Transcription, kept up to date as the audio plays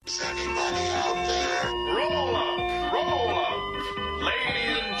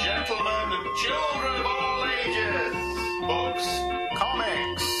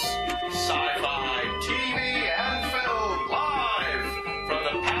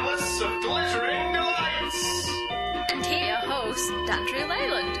Comics, Dandrill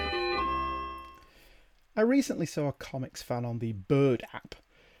Island. I recently saw a comics fan on the Bird app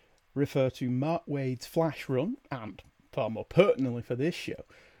refer to Mark Waid's Flash run, and, far more pertinently for this show,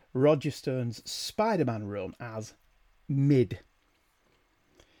 Roger Stern's Spider-Man run as mid.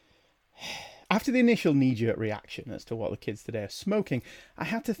 After the initial knee-jerk reaction as to what the kids today are smoking, I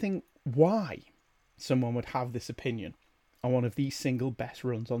had to think why someone would have this opinion on one of the single best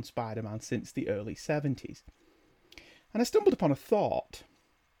runs on Spider-Man since the early 70s. And I stumbled upon a thought.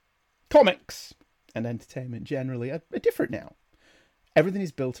 Comics and entertainment generally are different now. Everything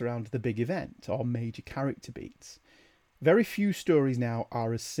is built around the big event or major character beats. Very few stories now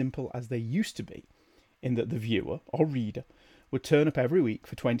are as simple as they used to be, in that the viewer or reader would turn up every week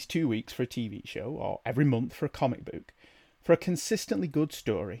for 22 weeks for a TV show, or every month for a comic book, for a consistently good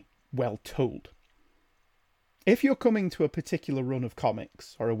story, well told. If you're coming to a particular run of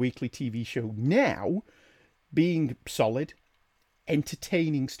comics or a weekly TV show now, being solid,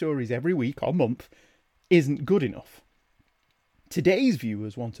 entertaining stories every week or month isn't good enough. Today's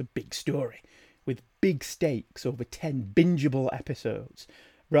viewers want a big story, with big stakes over 10 bingeable episodes,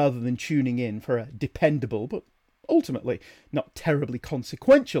 rather than tuning in for a dependable but ultimately not terribly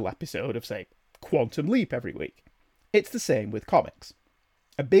consequential episode of, say, Quantum Leap every week. It's the same with comics.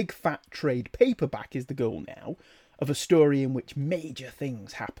 A big fat trade paperback is the goal now, of a story in which major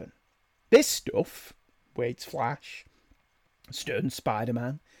things happen. This stuff, Waid's Flash, Stern's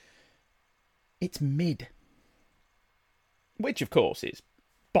Spider-Man, it's mid. Which, of course, is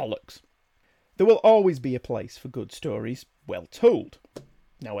bollocks. There will always be a place for good stories, well told.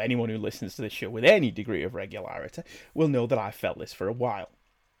 Now, anyone who listens to this show with any degree of regularity will know that I've felt this for a while.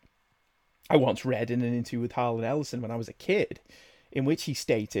 I once read in an interview with Harlan Ellison when I was a kid, in which he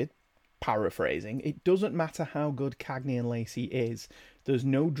stated, paraphrasing, "It doesn't matter how good Cagney and Lacey is, there's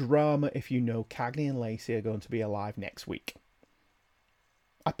no drama if you know Cagney and Lacey are going to be alive next week."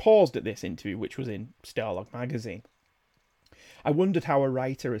 I paused at this interview, which was in Starlog magazine. I wondered how a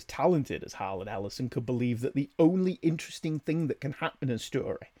writer as talented as Harlan Ellison could believe that the only interesting thing that can happen in a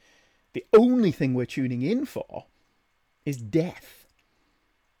story, the only thing we're tuning in for, is death.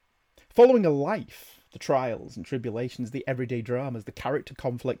 Following a life, the trials and tribulations, the everyday dramas, the character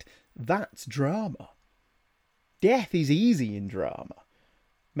conflict, that's drama. Death is easy in drama.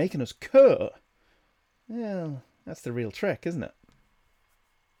 Making us cur, well, that's the real trick, isn't it?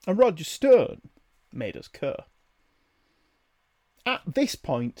 And Roger Stern made us cur. At this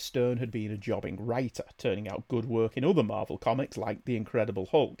point, Stern had been a jobbing writer, turning out good work in other Marvel comics like The Incredible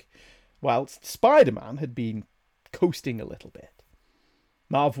Hulk, whilst Spider-Man had been coasting a little bit.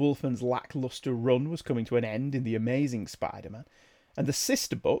 Marv Wolfman's lacklustre run was coming to an end in The Amazing Spider-Man, and the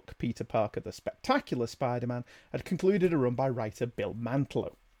sister book, Peter Parker the Spectacular Spider-Man, had concluded a run by writer Bill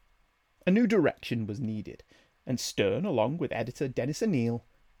Mantlo. A new direction was needed, and Stern, along with editor Dennis O'Neil,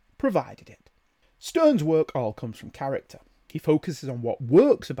 provided it. Stern's work all comes from character. He focuses on what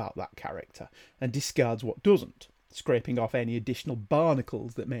works about that character and discards what doesn't, scraping off any additional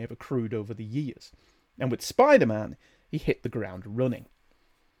barnacles that may have accrued over the years. And with Spider-Man, he hit the ground running.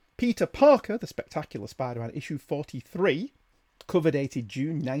 Peter Parker, the Spectacular Spider-Man, issue 43, cover dated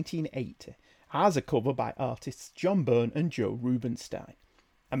June 1980, has a cover by artists John Byrne and Joe Rubinstein.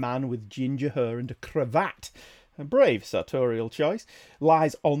 A man with ginger hair and a cravat, a brave sartorial choice,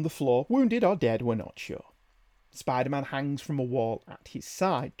 lies on the floor, wounded or dead, we're not sure. Spider-Man hangs from a wall at his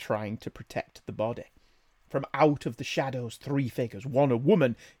side, trying to protect the body. From out of the shadows, three figures, one a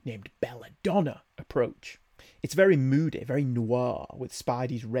woman named Belladonna, approach. It's very moody, very noir, with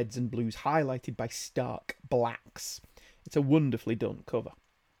Spidey's reds and blues highlighted by stark blacks. It's a wonderfully done cover.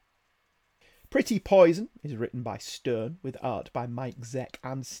 Pretty Poison is written by Stern, with art by Mike Zeck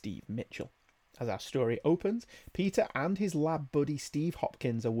and Steve Mitchell. As our story opens, Peter and his lab buddy Steve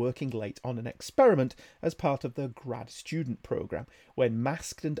Hopkins are working late on an experiment as part of their grad student program when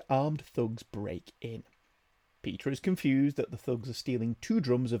masked and armed thugs break in. Peter is confused that the thugs are stealing 2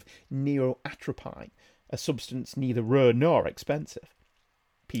 drums of neuroatropine, a substance neither rare nor expensive.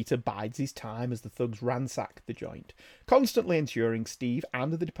 Peter bides his time as the thugs ransack the joint, constantly ensuring Steve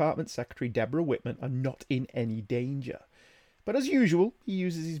and the department secretary Deborah Whitman are not in any danger. But as usual, he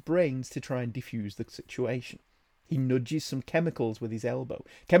uses his brains to try and defuse the situation. He nudges some chemicals with his elbow,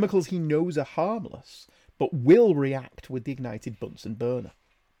 chemicals he knows are harmless, but will react with the ignited Bunsen burner.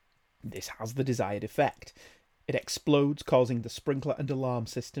 This has the desired effect. It explodes, causing the sprinkler and alarm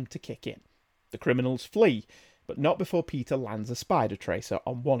system to kick in. The criminals flee, but not before Peter lands a spider tracer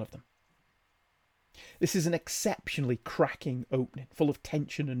on one of them. This is an exceptionally cracking opening, full of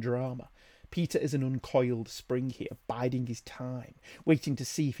tension and drama. Peter is an uncoiled spring here, biding his time, waiting to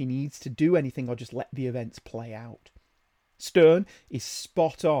see if he needs to do anything or just let the events play out. Stern is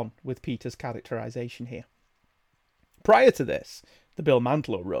spot on with Peter's characterisation here. Prior to this, the Bill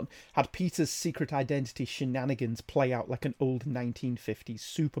Mantlo run had Peter's secret identity shenanigans play out like an old 1950s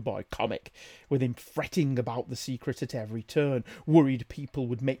Superboy comic, with him fretting about the secret at every turn, worried people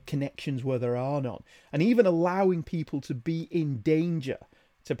would make connections where there are none, and even allowing people to be in danger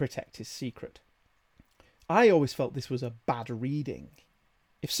to protect his secret. I always felt this was a bad reading.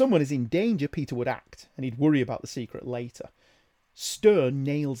 If someone is in danger, Peter would act, and he'd worry about the secret later. Stern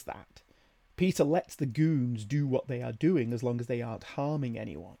nails that. Peter lets the goons do what they are doing as long as they aren't harming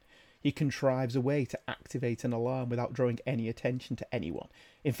anyone. He contrives a way to activate an alarm without drawing any attention to anyone.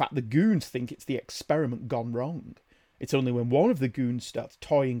 In fact, the goons think it's the experiment gone wrong. It's only when one of the goons starts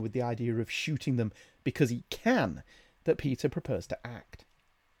toying with the idea of shooting them because he can that Peter prepares to act.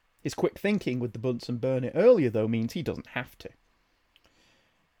 His quick thinking with the Bunsen burner earlier, though, means he doesn't have to.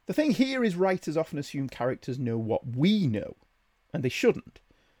 The thing here is writers often assume characters know what we know, and they shouldn't.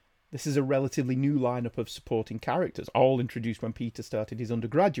 This is a relatively new lineup of supporting characters, all introduced when Peter started his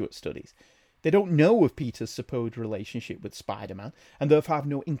undergraduate studies. They don't know of Peter's supposed relationship with Spider-Man, and therefore have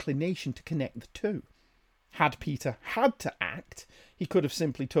no inclination to connect the two. Had Peter had to act, he could have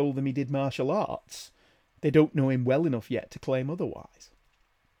simply told them he did martial arts. They don't know him well enough yet to claim otherwise.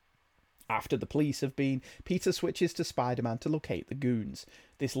 After the police have been, Peter switches to Spider-Man to locate the goons.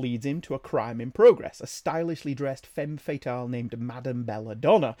 This leads him to a crime in progress. A stylishly dressed femme fatale named Madame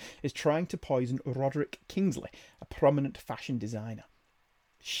Belladonna is trying to poison Roderick Kingsley, a prominent fashion designer.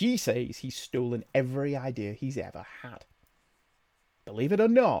 She says he's stolen every idea he's ever had. Believe it or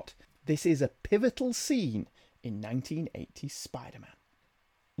not, this is a pivotal scene in 1980's Spider-Man.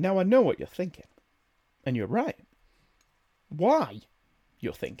 Now I know what you're thinking, and you're right. Why,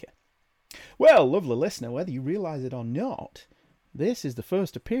 you're thinking? Well, lovely listener, whether you realise it or not, this is the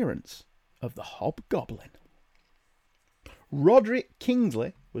first appearance of the Hobgoblin. Roderick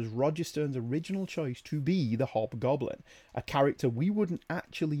Kingsley was Roger Stern's original choice to be the Hobgoblin, a character we wouldn't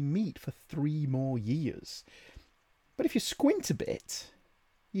actually meet for 3 more years. But if you squint a bit,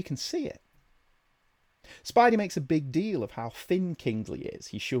 you can see it. Spidey makes a big deal of how thin Kingsley is.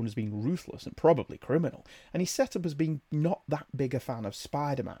 He's shown as being ruthless and probably criminal, and he's set up as being not that big a fan of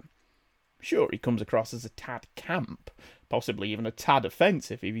Spider-Man. Sure, he comes across as a tad camp, possibly even a tad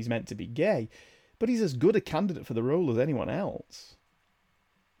offensive if he's meant to be gay, but he's as good a candidate for the role as anyone else.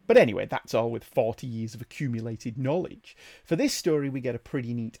 But anyway, that's all with 40 years of accumulated knowledge. For this story, we get a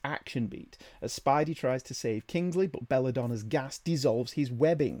pretty neat action beat, as Spidey tries to save Kingsley, but Belladonna's gas dissolves his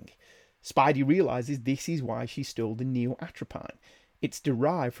webbing. Spidey realises this is why she stole the neoatropine. It's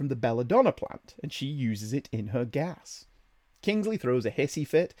derived from the belladonna plant, and she uses it in her gas. Kingsley throws a hissy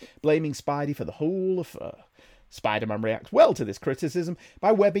fit, blaming Spidey for the whole affair. Spider-Man reacts well to this criticism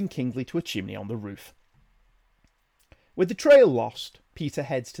by webbing Kingsley to a chimney on the roof. With the trail lost, Peter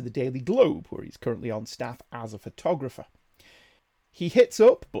heads to the Daily Globe, where he's currently on staff as a photographer. He hits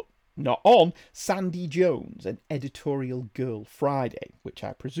up, but not on, Sandy Jones, an editorial girl Friday, which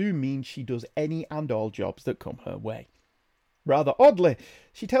I presume means she does any and all jobs that come her way. Rather oddly,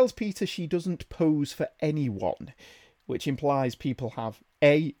 she tells Peter she doesn't pose for anyone, which implies people have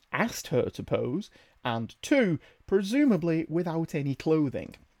A, asked her to pose, and 2, presumably without any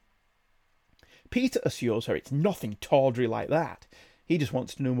clothing. Peter assures her it's nothing tawdry like that. He just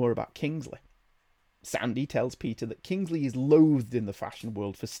wants to know more about Kingsley. Sandy tells Peter that Kingsley is loathed in the fashion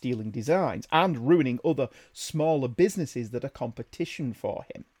world for stealing designs and ruining other smaller businesses that are competition for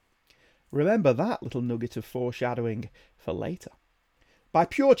him. Remember that little nugget of foreshadowing for later. By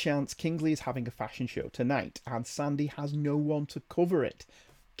pure chance, Kingsley is having a fashion show tonight, and Sandy has no one to cover it.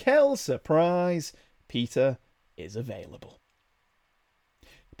 Kel's surprise, Peter is available.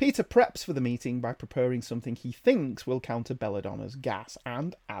 Peter preps for the meeting by preparing something he thinks will counter Belladonna's gas,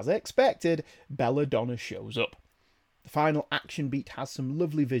 and, as expected, Belladonna shows up. The final action beat has some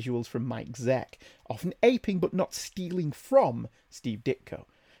lovely visuals from Mike Zeck, often aping but not stealing from Steve Ditko.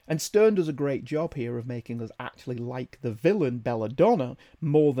 And Stern does a great job here of making us actually like the villain Belladonna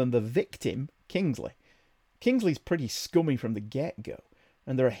more than the victim Kingsley. Kingsley's pretty scummy from the get-go,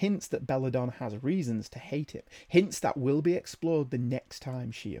 and there are hints that Belladonna has reasons to hate him, hints that will be explored the next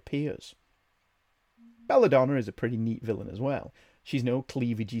time she appears. Belladonna is a pretty neat villain as well. She's no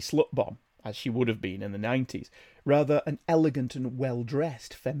cleavagey slutbomb, as she would have been in the 90s, rather an elegant and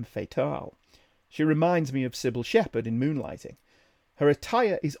well-dressed femme fatale. She reminds me of Sybil Shepherd in Moonlighting. Her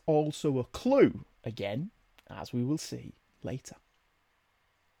attire is also a clue, again, as we will see later.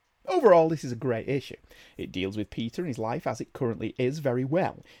 Overall, this is a great issue. It deals with Peter and his life as it currently is very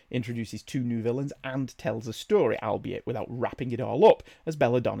well, introduces 2 new villains, and tells a story, albeit without wrapping it all up, as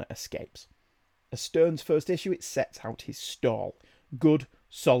Belladonna escapes. As Stern's first issue, it sets out his stall. Good,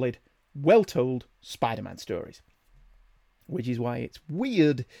 solid, well-told Spider-Man stories. Which is why it's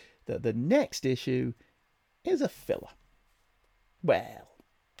weird that the next issue is a filler. Well,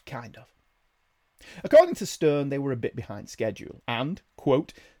 kind of. According to Stern, they were a bit behind schedule, and,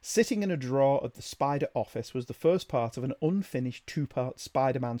 quote, sitting in a drawer at the Spider office was the first part of an unfinished 2-part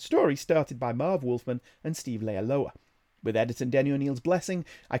Spider-Man story started by Marv Wolfman and Steve Leialoha. With editor Denny O'Neil's blessing,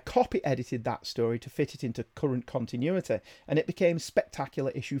 I copy-edited that story to fit it into current continuity, and it became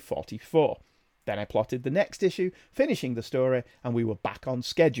Spectacular issue 44. Then I plotted the next issue, finishing the story, and we were back on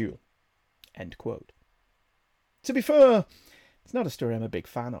schedule. End quote. To be fair, it's not a story I'm a big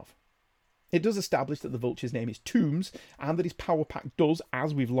fan of. It does establish that the Vulture's name is Toomes, and that his power pack does,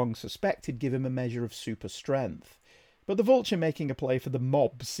 as we've long suspected, give him a measure of super strength. But the Vulture making a play for the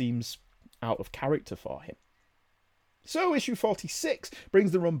mob seems out of character for him. So issue 46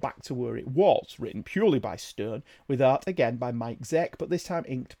 brings the run back to where it was, written purely by Stern, with art again by Mike Zeck, but this time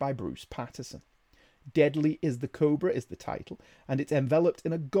inked by Bruce Patterson. Deadly is the Cobra is the title, and it's enveloped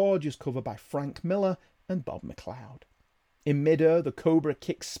in a gorgeous cover by Frank Miller and Bob McLeod. In mid-air, the Cobra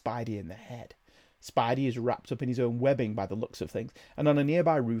kicks Spidey in the head. Spidey is wrapped up in his own webbing by the looks of things, and on a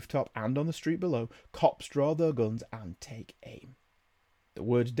nearby rooftop and on the street below, cops draw their guns and take aim. The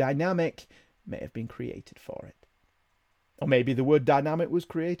word dynamic may have been created for it. Or maybe the word dynamic was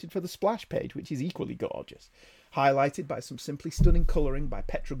created for the splash page, which is equally gorgeous. Highlighted by some simply stunning colouring by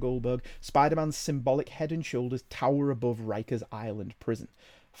Petra Goldberg, Spider-Man's symbolic head and shoulders tower above Rikers Island prison.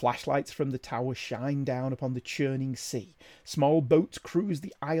 Flashlights from the tower shine down upon the churning sea. Small boats cruise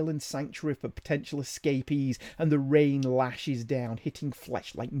the island sanctuary for potential escapees, and the rain lashes down, hitting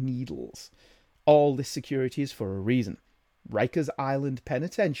flesh like needles. All this security is for a reason. Rikers Island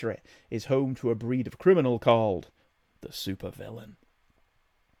Penitentiary is home to a breed of criminal called the Supervillain.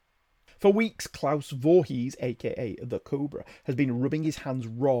 For weeks, Klaus Voorhees, aka the Cobra, has been rubbing his hands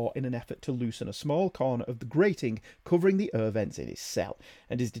raw in an effort to loosen a small corner of the grating covering the air vents in his cell,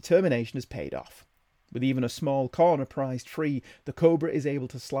 and his determination has paid off. With even a small corner prized free, the Cobra is able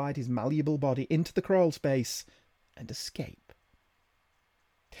to slide his malleable body into the crawl space and escape.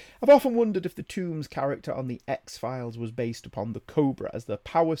 I've often wondered if the Toomes character on the X-Files was based upon the Cobra, as their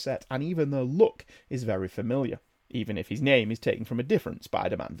power set and even their look is very familiar, even if his name is taken from a different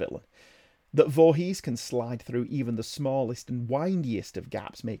Spider-Man villain. That Voorhees can slide through even the smallest and windiest of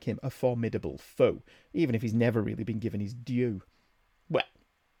gaps make him a formidable foe, even if he's never really been given his due. Well,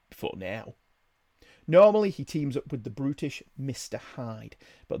 for now. Normally he teams up with the brutish Mr. Hyde,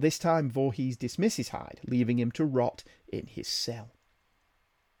 but this time Voorhees dismisses Hyde, leaving him to rot in his cell.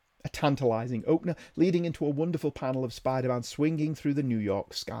 A tantalising opener leading into a wonderful panel of Spider-Man swinging through the New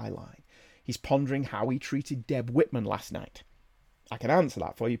York skyline. He's pondering how he treated Deb Whitman last night. I can answer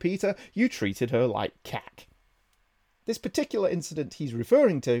that for you, Peter. You treated her like cack. This particular incident he's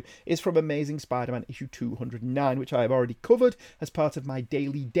referring to is from Amazing Spider-Man issue 209, which I have already covered as part of my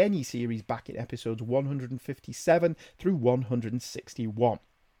Daily Denny series back in episodes 157 through 161.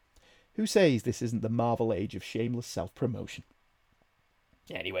 Who says this isn't the Marvel age of shameless self-promotion?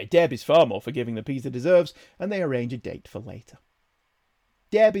 Anyway, Deb is far more forgiving than Peter deserves, and they arrange a date for later.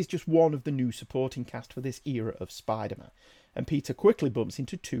 Deb is just one of the new supporting cast for this era of Spider-Man, and Peter quickly bumps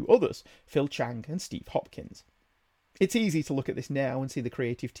into two others, Phil Chang and Steve Hopkins. It's easy to look at this now and see the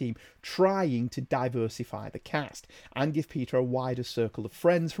creative team trying to diversify the cast and give Peter a wider circle of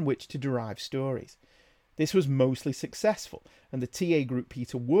friends from which to derive stories. This was mostly successful, and the TA group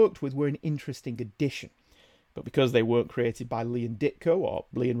Peter worked with were an interesting addition. But because they weren't created by Leon Ditko or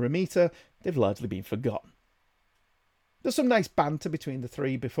Leon Romita, they've largely been forgotten. There's some nice banter between the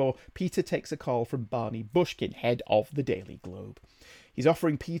three before Peter takes a call from Barney Bushkin, head of the Daily Globe. He's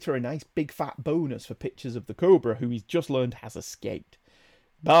offering Peter a nice big fat bonus for pictures of the Cobra, who he's just learned has escaped.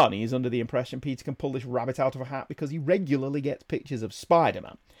 Barney is under the impression Peter can pull this rabbit out of a hat because he regularly gets pictures of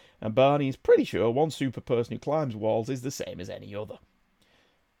Spider-Man, and Barney is pretty sure one super person who climbs walls is the same as any other.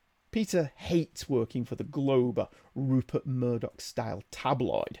 Peter hates working for the Globe, a Rupert Murdoch-style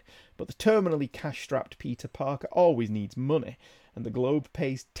tabloid, but the terminally cash-strapped Peter Parker always needs money, and the Globe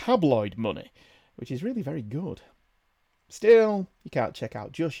pays tabloid money, which is really very good. Still, you can't check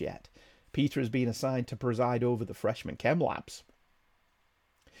out just yet. Peter has been assigned to preside over the freshman chem labs.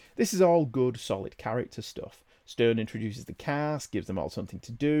 This is all good, solid character stuff. Stern introduces the cast, gives them all something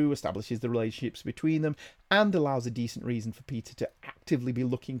to do, establishes the relationships between them, and allows a decent reason for Peter to actively be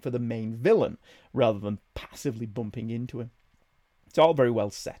looking for the main villain, rather than passively bumping into him. It's all very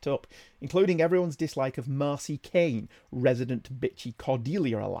well set up, including everyone's dislike of Marcy Kane, resident bitchy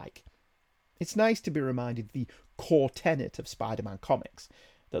Cordelia alike. It's nice to be reminded the core tenet of Spider-Man comics,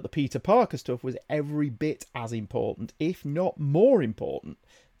 that the Peter Parker stuff was every bit as important, if not more important,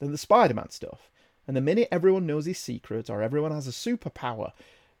 than the Spider-Man stuff. And the minute everyone knows his secret or everyone has a superpower,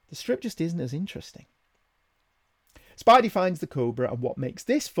 the strip just isn't as interesting. Spidey finds the Cobra, and what makes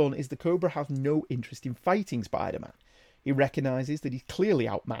this fun is the Cobra has no interest in fighting Spider-Man. He recognises that he's clearly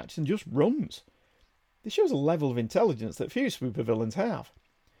outmatched and just runs. This shows a level of intelligence that few supervillains have.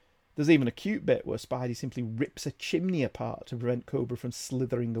 There's even a cute bit where Spidey simply rips a chimney apart to prevent Cobra from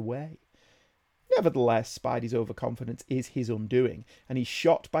slithering away. Nevertheless, Spidey's overconfidence is his undoing, and he's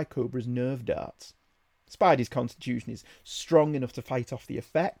shot by Cobra's nerve darts. Spidey's constitution is strong enough to fight off the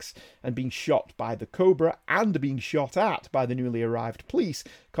effects, and being shot by the Cobra and being shot at by the newly arrived police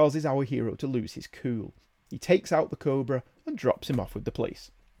causes our hero to lose his cool. He takes out the Cobra and drops him off with the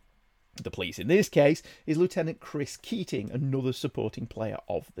police. The police in this case is Lieutenant Chris Keating, another supporting player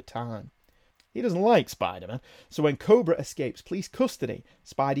of the time. He doesn't like Spider-Man, so when Cobra escapes police custody,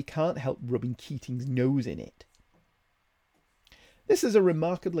 Spidey can't help rubbing Keating's nose in it. This is a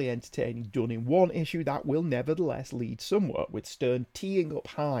remarkably entertaining done in one issue that will nevertheless lead somewhere, with Stern teeing up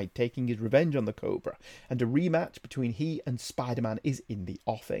Hyde taking his revenge on the Cobra, and a rematch between he and Spider-Man is in the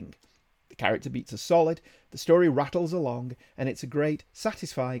offing. The character beats are solid, the story rattles along, and it's a great,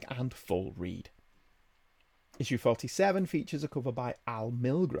 satisfying and full read. Issue 47 features a cover by Al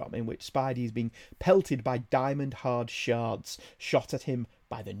Milgrom in which Spidey is being pelted by diamond-hard shards shot at him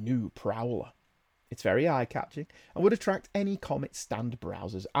by the new Prowler. It's very eye-catching and would attract any Comic Stand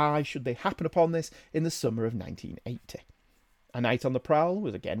browser's eye should they happen upon this in the summer of 1980. A Night on the Prowl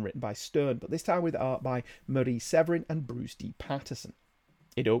was again written by Stern, but this time with art by Marie Severin and Bruce D. Patterson.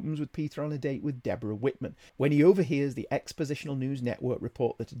 It opens with Peter on a date with Deborah Whitman, when he overhears the Expositional News Network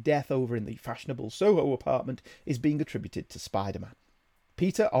report that a death over in the fashionable Soho apartment is being attributed to Spider-Man.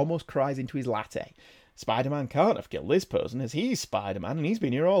 Peter almost cries into his latte. Spider-Man can't have killed this person, as he's Spider-Man and he's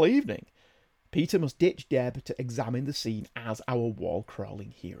been here all evening. Peter must ditch Deb to examine the scene as our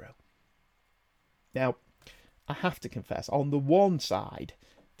wall-crawling hero. Now, I have to confess, on the one side,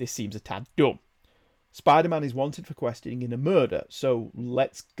 this seems a tad dumb. Spider-Man is wanted for questioning in a murder, so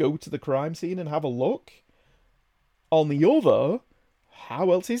let's go to the crime scene and have a look. On the other,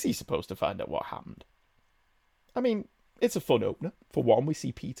 how else is he supposed to find out what happened? I mean, it's a fun opener. For one, we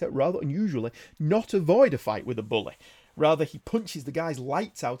see Peter, rather unusually, not avoid a fight with a bully. Rather, he punches the guy's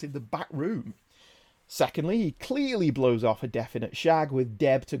lights out in the back room. Secondly, he clearly blows off a definite shag with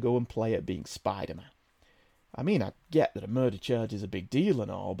Deb to go and play at being Spider-Man. I mean, I get that a murder charge is a big deal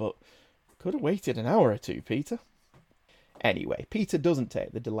and all, but could have waited an hour or two, Peter. Anyway, Peter doesn't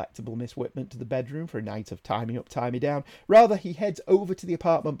take the delectable Miss Whitman to the bedroom for a night of timey up, timey down. Rather, he heads over to the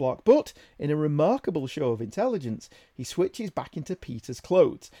apartment block, but in a remarkable show of intelligence, he switches back into Peter's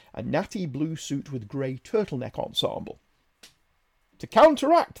clothes, a natty blue suit with grey turtleneck ensemble. To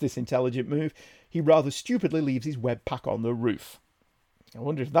counteract this intelligent move, he rather stupidly leaves his web pack on the roof. I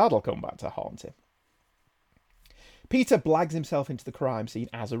wonder if that'll come back to haunt him. Peter blags himself into the crime scene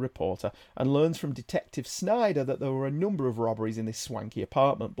as a reporter and learns from Detective Snyder that there were a number of robberies in this swanky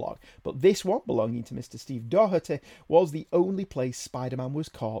apartment block, but this one, belonging to Mr. Steve Doherty, was the only place Spider-Man was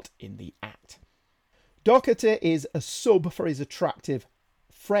caught in the act. Doherty is a sub for his attractive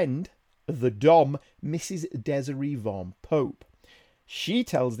friend, the Dom, Mrs. Desiree Von Pope. She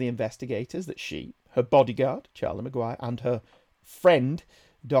tells the investigators that she, her bodyguard, Charlie Maguire, and her friend,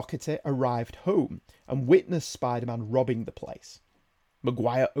 Doherty, arrived home and witnessed Spider-Man robbing the place.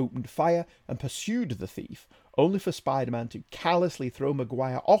 Maguire opened fire and pursued the thief, only for Spider-Man to callously throw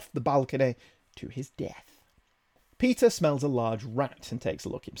Maguire off the balcony to his death. Peter smells a large rat and takes a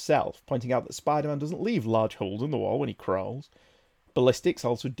look himself, pointing out that Spider-Man doesn't leave large holes in the wall when he crawls. Ballistics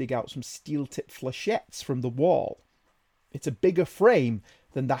also dig out some steel-tipped flechettes from the wall. It's a bigger frame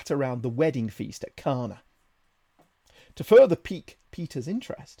than that around the wedding feast at Cana. To further pique Peter's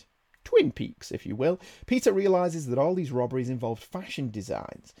interest, Twin Peaks, if you will, Peter realises that all these robberies involved fashion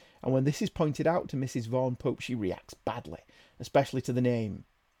designs, and when this is pointed out to Mrs. Von Pope, she reacts badly, especially to the name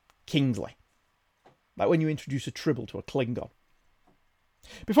Kingsley. Like when you introduce a tribble to a Klingon.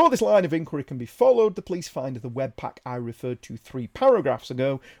 Before this line of inquiry can be followed, the police find the web pack I referred to 3 paragraphs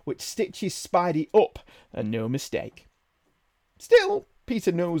ago, which stitches Spidey up, and no mistake. Still,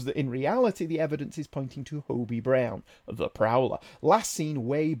 Peter knows that in reality the evidence is pointing to Hobie Brown, the Prowler, last seen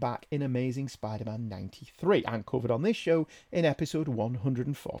way back in Amazing Spider-Man 93 and covered on this show in episode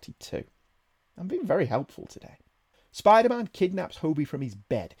 142. I'm being very helpful today. Spider-Man kidnaps Hobie from his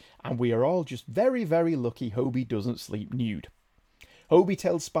bed, and we are all just very, very lucky Hobie doesn't sleep nude. Hobie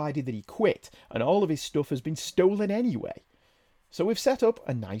tells Spidey that he quit, and all of his stuff has been stolen anyway. So we've set up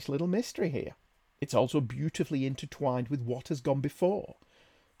a nice little mystery here. It's also beautifully intertwined with what has gone before.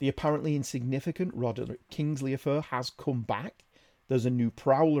 The apparently insignificant Roderick Kingsley affair has come back. There's a new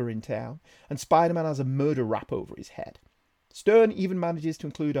prowler in town, and Spider-Man has a murder rap over his head. Stern even manages to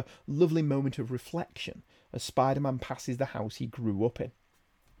include a lovely moment of reflection as Spider-Man passes the house he grew up in.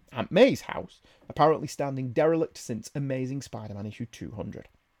 Aunt May's house, apparently standing derelict since Amazing Spider-Man issue 200.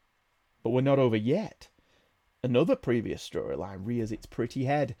 But we're not over yet. Another previous storyline rears its pretty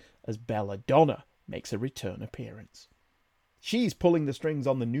head as Belladonna makes a return appearance. She's pulling the strings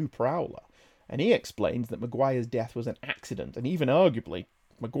on the new Prowler, and he explains that Maguire's death was an accident and even arguably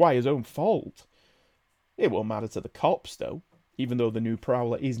Maguire's own fault. It won't matter to the cops, though. Even though the new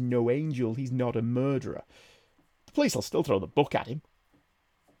Prowler is no angel, he's not a murderer. The police will still throw the book at him.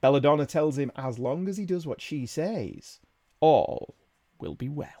 Belladonna tells him as long as he does what she says, all will be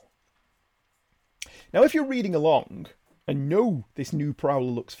well. Now, if you're reading along and know this new Prowler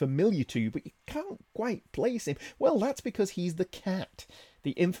looks familiar to you, but you can't quite place him, well, that's because he's the Cat,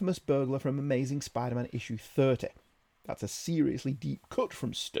 the infamous burglar from Amazing Spider-Man issue 30. That's a seriously deep cut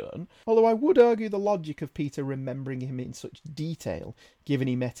from Stern, although I would argue the logic of Peter remembering him in such detail, given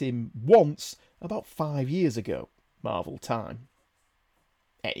he met him once about 5 years ago, Marvel time.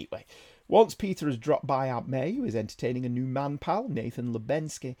 Anyway, once Peter has dropped by Aunt May, who is entertaining a new man pal, Nathan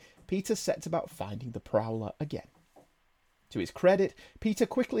Lubensky, Peter sets about finding the Prowler again. To his credit, Peter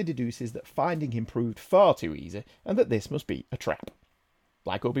quickly deduces that finding him proved far too easy, and that this must be a trap.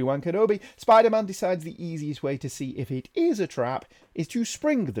 Like Obi-Wan Kenobi, Spider-Man decides the easiest way to see if it is a trap is to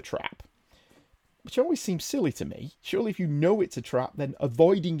spring the trap. Which always seems silly to me. Surely if you know it's a trap, then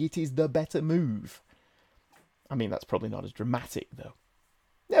avoiding it is the better move. I mean, that's probably not as dramatic, though.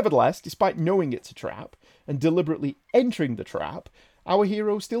 Nevertheless, despite knowing it's a trap, and deliberately entering the trap, our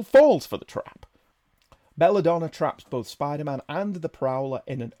hero still falls for the trap. Belladonna traps both Spider-Man and the Prowler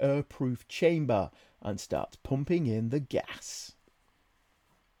in an air-proof chamber, and starts pumping in the gas.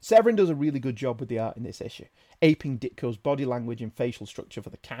 Severin does a really good job with the art in this issue, aping Ditko's body language and facial structure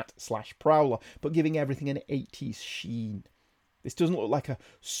for the Cat/Prowler, but giving everything an 80s sheen. This doesn't look like a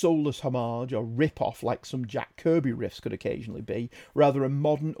soulless homage or rip-off like some Jack Kirby riffs could occasionally be, rather a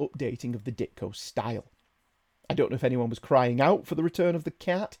modern updating of the Ditko style. I don't know if anyone was crying out for the return of the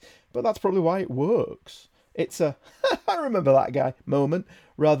Cat, but that's probably why it works. It's a, I remember that guy moment,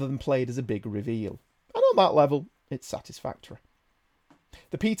 rather than played as a big reveal. And on that level, it's satisfactory.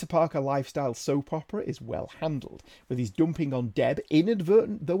 The Peter Parker lifestyle soap opera is well handled, with his dumping on Deb,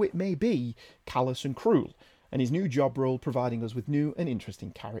 inadvertent though it may be, callous and cruel, and his new job role providing us with new and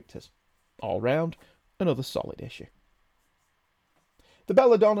interesting characters. All round, another solid issue. The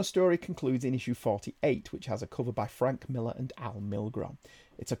Belladonna story concludes in issue 48, which has a cover by Frank Miller and Al Milgrom.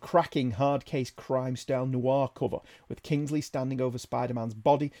 It's a cracking, hard-case crime-style noir cover, with Kingsley standing over Spider-Man's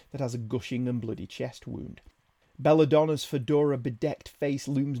body that has a gushing and bloody chest wound. Belladonna's fedora-bedecked face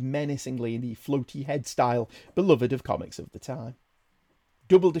looms menacingly in the floaty head style beloved of comics of the time.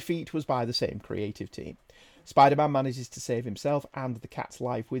 Double Defeat was by the same creative team. Spider-Man manages to save himself and the Cat's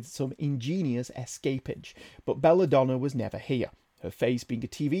life with some ingenious escapage, but Belladonna was never here, her face being a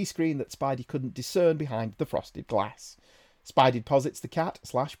TV screen that Spidey couldn't discern behind the frosted glass. Spidey posits the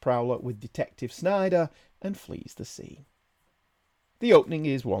Cat/Prowler with Detective Snyder and flees the scene. The opening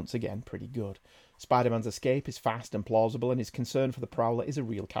is once again pretty good. Spider-Man's escape is fast and plausible, and his concern for the Prowler is a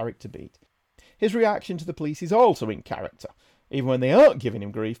real character beat. His reaction to the police is also in character. Even when they aren't giving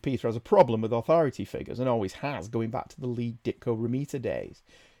him grief, Peter has a problem with authority figures, and always has, going back to the lead Ditko Romita days.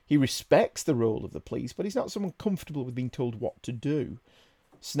 He respects the role of the police, but he's not someone comfortable with being told what to do.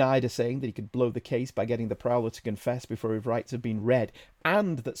 Snyder saying that he could blow the case by getting the Prowler to confess before his rights have been read,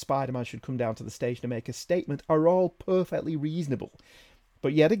 and that Spider-Man should come down to the station and make a statement, are all perfectly reasonable.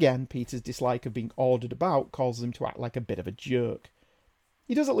 But yet again, Peter's dislike of being ordered about causes him to act like a bit of a jerk.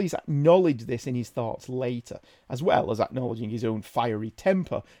 He does at least acknowledge this in his thoughts later, as well as acknowledging his own fiery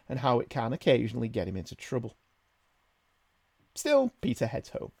temper and how it can occasionally get him into trouble. Still, Peter heads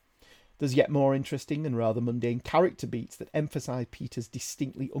home. There's yet more interesting and rather mundane character beats that emphasise Peter's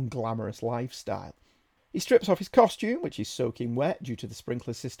distinctly unglamorous lifestyle. He strips off his costume, which is soaking wet due to the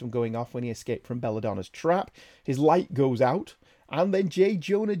sprinkler system going off when he escaped from Belladonna's trap. His light goes out, and then J.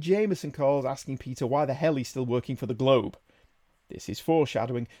 Jonah Jameson calls asking Peter why the hell he's still working for the Globe. This is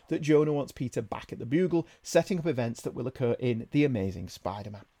foreshadowing that Jonah wants Peter back at the Bugle, setting up events that will occur in The Amazing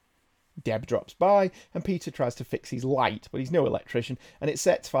Spider-Man. Deb drops by, and Peter tries to fix his light, but he's no electrician, and it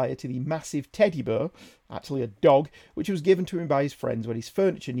sets fire to the massive teddy bear, actually a dog, which was given to him by his friends when his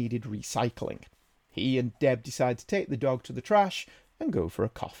furniture needed recycling. He and Deb decide to take the dog to the trash and go for a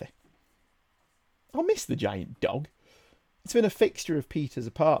coffee. I'll miss the giant dog. It's been a fixture of Peter's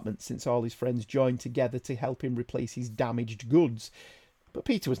apartment since all his friends joined together to help him replace his damaged goods. But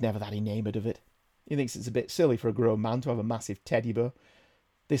Peter was never that enamoured of it. He thinks it's a bit silly for a grown man to have a massive teddy bear.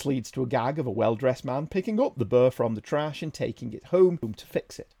 This leads to a gag of a well-dressed man picking up the bear from the trash and taking it home to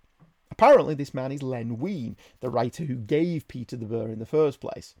fix it. Apparently this man is Len Wein, the writer who gave Peter the bear in the first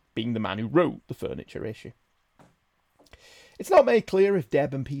place, being the man who wrote the furniture issue. It's not made clear if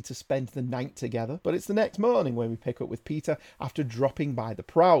Deb and Peter spent the night together, but it's the next morning when we pick up with Peter after dropping by the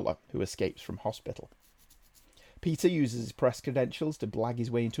Prowler, who escapes from hospital. Peter uses his press credentials to blag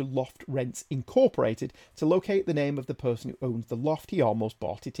his way into Loft Rents Incorporated to locate the name of the person who owns the loft he almost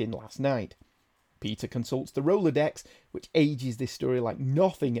bought it in last night. Peter consults the Rolodex, which ages this story like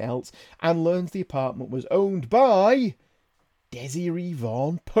nothing else, and learns the apartment was owned by Desiree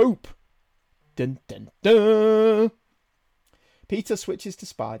Vaughan Pope. Dun dun dun! Peter switches to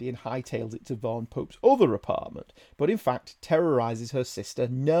Spidey and hightails it to Vaughan Pope's other apartment, but in fact terrorises her sister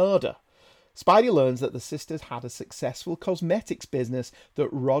Nada. Spidey learns that the sisters had a successful cosmetics business that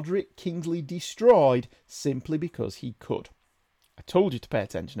Roderick Kingsley destroyed simply because he could. I told you to pay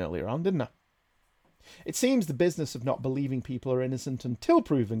attention earlier on, didn't I? It seems the business of not believing people are innocent until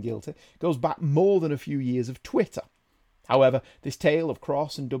proven guilty goes back more than a few years of Twitter. However, this tale of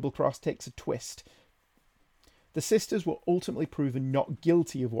cross and double cross takes a twist. The sisters were ultimately proven not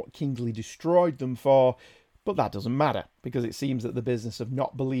guilty of what Kingsley destroyed them for, but that doesn't matter, because it seems that the business of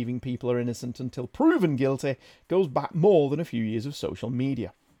not believing people are innocent until proven guilty goes back more than a few years of social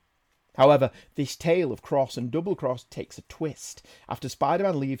media. However, this tale of cross and double cross takes a twist after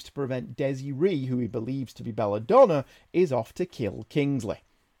Spider-Man leaves to prevent Desiree, who he believes to be Belladonna, is off to kill Kingsley.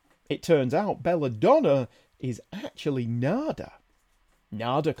 It turns out Belladonna is actually Nada.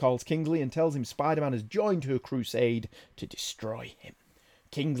 Nada calls Kingsley and tells him Spider-Man has joined her crusade to destroy him.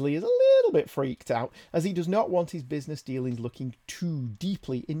 Kingsley is a little bit freaked out, as he does not want his business dealings looking too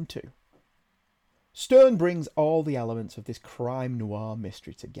deeply into. Stern brings all the elements of this crime noir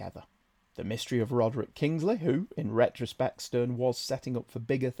mystery together. The mystery of Roderick Kingsley, who, in retrospect, Stern was setting up for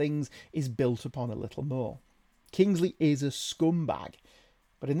bigger things, is built upon a little more. Kingsley is a scumbag,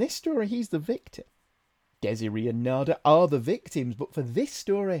 but in this story he's the victim. Desiree and Nada are the victims, but for this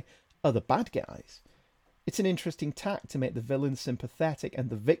story are the bad guys. It's an interesting tack to make the villain sympathetic and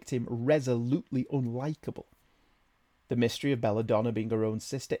the victim resolutely unlikable. The mystery of Belladonna being her own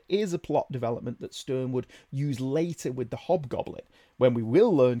sister is a plot development that Stern would use later with the Hobgoblin, when we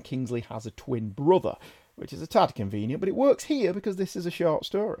will learn Kingsley has a twin brother, which is a tad convenient, but it works here because this is a short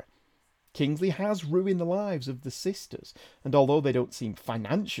story. Kingsley has ruined the lives of the sisters, and although they don't seem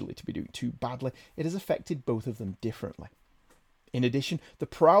financially to be doing too badly, it has affected both of them differently. In addition, the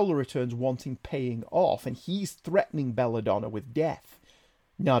Prowler returns wanting paying off, and he's threatening Belladonna with death.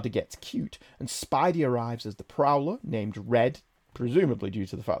 Nada gets cute, and Spidey arrives as the Prowler, named Red, presumably due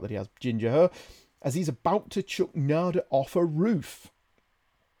to the fact that he has ginger hair, as he's about to chuck Nada off a roof.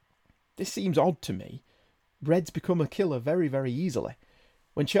 This seems odd to me. Red's become a killer very, very easily.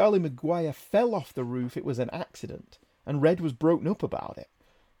 When Charlie Maguire fell off the roof, it was an accident, and Red was broken up about it.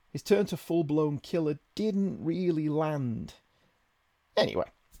 His turn to full-blown killer didn't really land. Anyway,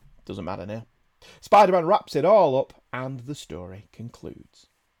 doesn't matter now. Spider-Man wraps it all up, and the story concludes.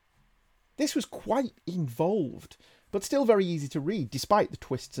 This was quite involved, but still very easy to read, despite the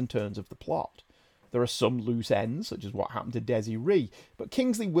twists and turns of the plot. There are some loose ends, such as what happened to Desiree, but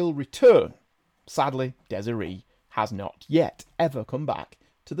Kingsley will return. Sadly, Desiree has not yet ever come back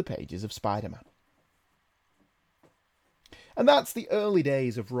to the pages of Spider-Man. And that's the early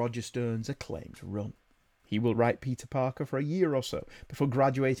days of Roger Stern's acclaimed run. He will write Peter Parker for a year or so before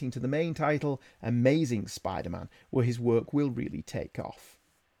graduating to the main title, Amazing Spider-Man, where his work will really take off.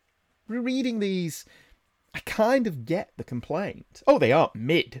 Rereading these, I kind of get the complaint. Oh, they aren't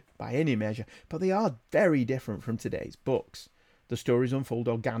mid by any measure, but they are very different from today's books. The stories unfold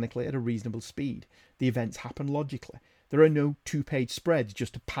organically at a reasonable speed. The events happen logically. There are no 2-page spreads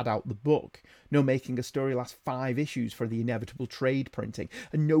just to pad out the book, no making a story last 5 issues for the inevitable trade printing,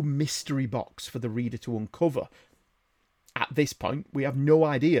 and no mystery box for the reader to uncover. At this point, we have no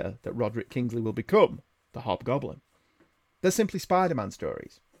idea that Roderick Kingsley will become the Hobgoblin. They're simply Spider-Man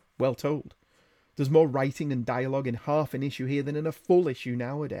stories, well told. There's more writing and dialogue in half an issue here than in a full issue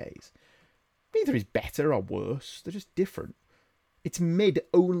nowadays. Neither is better or worse, they're just different. It's mid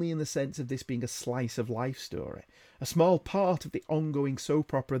only in the sense of this being a slice of life story, a small part of the ongoing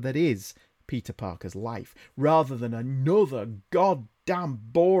soap opera that is Peter Parker's life, rather than another goddamn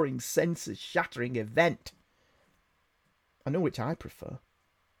boring, sense-shattering event. I know which I prefer.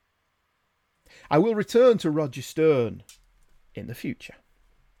 I will return to Roger Stern in the future.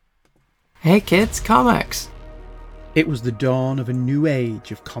 Hey kids, comics! It was the dawn of a new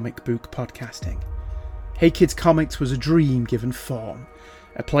age of comic book podcasting. Hey Kids Comics was a dream given form,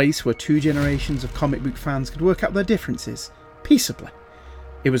 a place where 2 generations of comic book fans could work out their differences peaceably.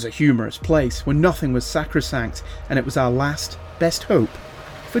 It was a humorous place where nothing was sacrosanct, and it was our last best hope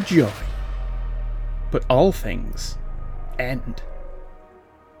for joy. But all things end.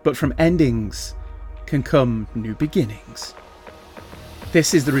 But from endings can come new beginnings.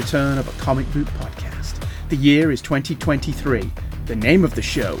 This is the return of a comic book podcast. The year is 2023. The name of the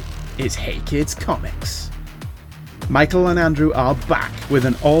show is Hey Kids Comics. Michael and Andrew are back with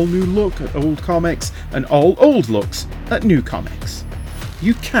an all-new look at old comics and all old looks at new comics.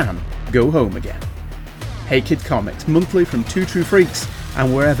 You can go home again. Hey Kid Comics, monthly from Two True Freaks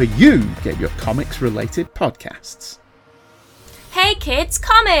and wherever you get your comics-related podcasts. Hey Kids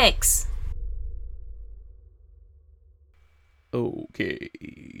Comics! Okay,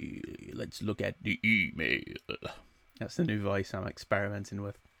 let's look at the email. That's the new voice I'm experimenting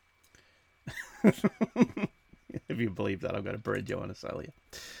with. If you believe that, I've got a bridge I want to sell you.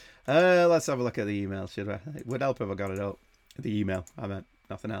 Let's have a look at the email, should I? It would help if I got it out. The email, I meant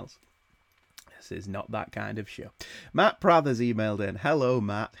nothing else. This is not that kind of show. Matt Prathers emailed in. Hello,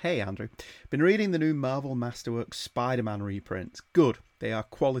 Matt. Hey, Andrew. Been reading the new Marvel Masterworks Spider-Man reprints. Good. They are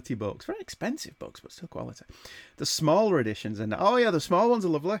quality books. Very expensive books, but still quality. The smaller editions, and oh yeah, the small ones are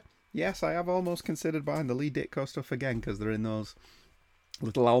lovely. Yes, I have almost considered buying the Lee Ditko stuff again because they're in those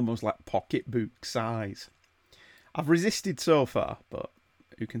little, almost like pocketbook size. I've resisted so far, but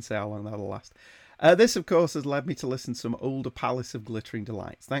who can say how long that'll last. This, of course, has led me to listen to some older Palace of Glittering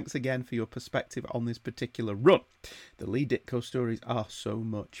Delights. Thanks again for your perspective on this particular run. The Lee Ditko stories are so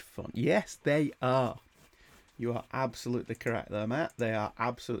much fun. Yes, they are. You are absolutely correct there, Matt. They are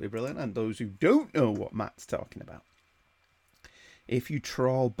absolutely brilliant. And those who don't know what Matt's talking about, if you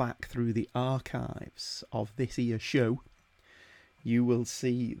trawl back through the archives of this here show, you will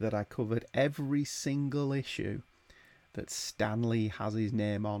see that I covered every single issue that Stan Lee has his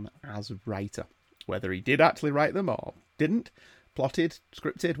name on as writer. Whether he did actually write them or didn't, plotted,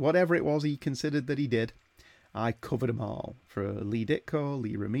 scripted, whatever it was he considered that he did, I covered them all. For Lee Ditko,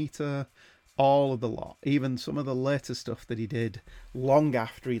 Lee Romita, all of the lot. Even some of the later stuff that he did long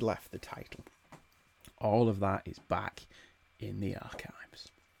after he left the title. All of that is back in the archives.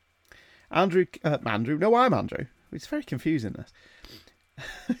 I'm Andrew. It's very confusing, this.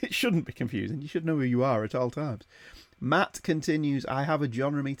 It shouldn't be confusing. You should know who you are at all times. Matt continues, I have a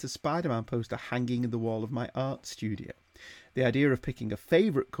John Romita Spider-Man poster hanging in the wall of my art studio. The idea of picking a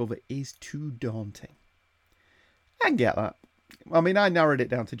favourite cover is too daunting. I can get that. I mean, I narrowed it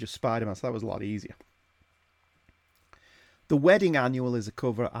down to just Spider-Man, so that was a lot easier. The Wedding Annual is a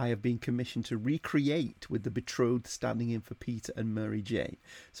cover I have been commissioned to recreate with the betrothed standing in for Peter and Mary Jane.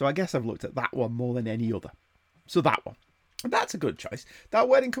 So I guess I've looked at that one more than any other. So that one. And that's a good choice. That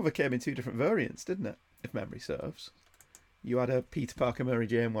wedding cover came in 2 different variants, didn't it? If memory serves. You had a Peter Parker Mary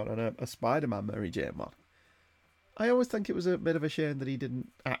Jane one and a Spider-Man Mary Jane one. I always think it was a bit of a shame that he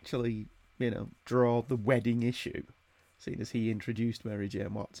didn't actually, draw the wedding issue, seeing as he introduced Mary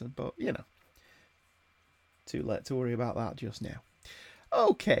Jane Watson. But, too late to worry about that just now.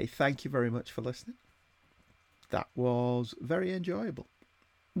 Okay, thank you very much for listening. That was very enjoyable.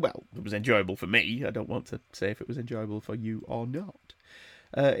 Well, it was enjoyable for me. I don't want to say if it was enjoyable for you or not.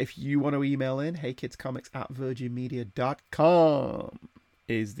 If you want to email in, heykidscomics@virginmedia.com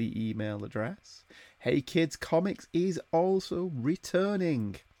is the email address. Hey Kids Comics is also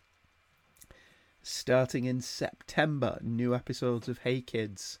returning. Starting in September, new episodes of Hey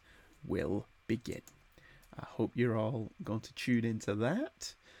Kids will begin. I hope you're all going to tune into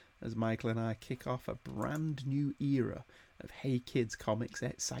that as Michael and I kick off a brand new era of Hey Kids Comics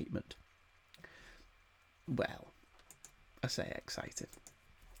excitement. Well, I say excited.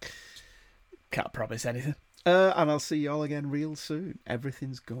 Can't promise anything. And I'll see you all again real soon.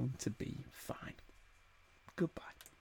 Everything's going to be fine. Goodbye.